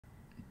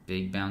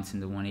Big bounce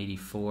into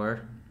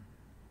 184.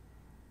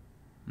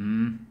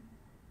 I'm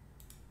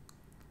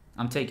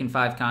taking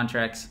 5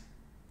 contracts.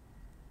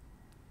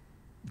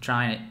 I'm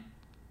trying it.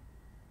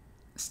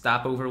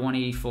 Stop over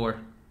 184.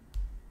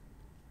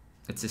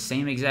 It's the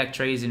same exact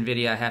trades in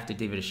NVIDIA. I have to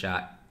give it a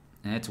shot.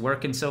 And it's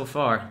working so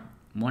far.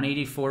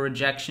 184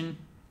 rejection.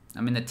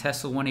 I'm in the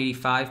Tesla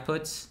 185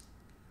 puts.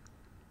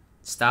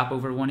 Stop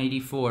over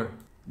 184.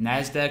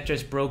 NASDAQ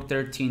just broke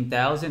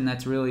 13,000.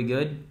 That's really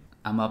good.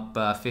 I'm up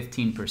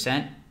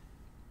 15%.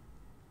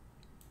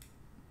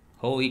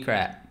 Holy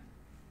crap.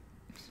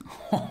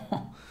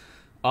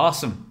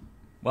 Awesome.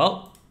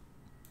 Well,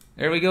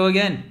 there we go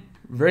again.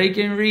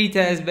 Breaking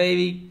retest,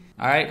 baby.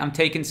 All right, I'm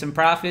taking some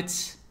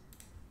profits.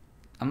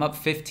 I'm up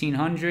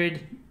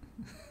 1,500.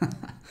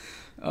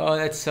 Oh,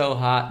 that's so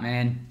hot,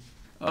 man.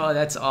 Oh,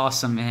 that's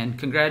awesome, man.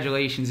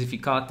 Congratulations if you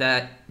caught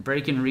that.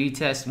 Breaking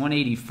retest,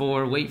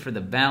 184. Wait for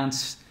the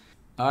bounce.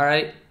 All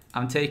right,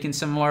 I'm taking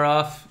some more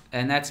off,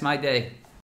 and that's my day.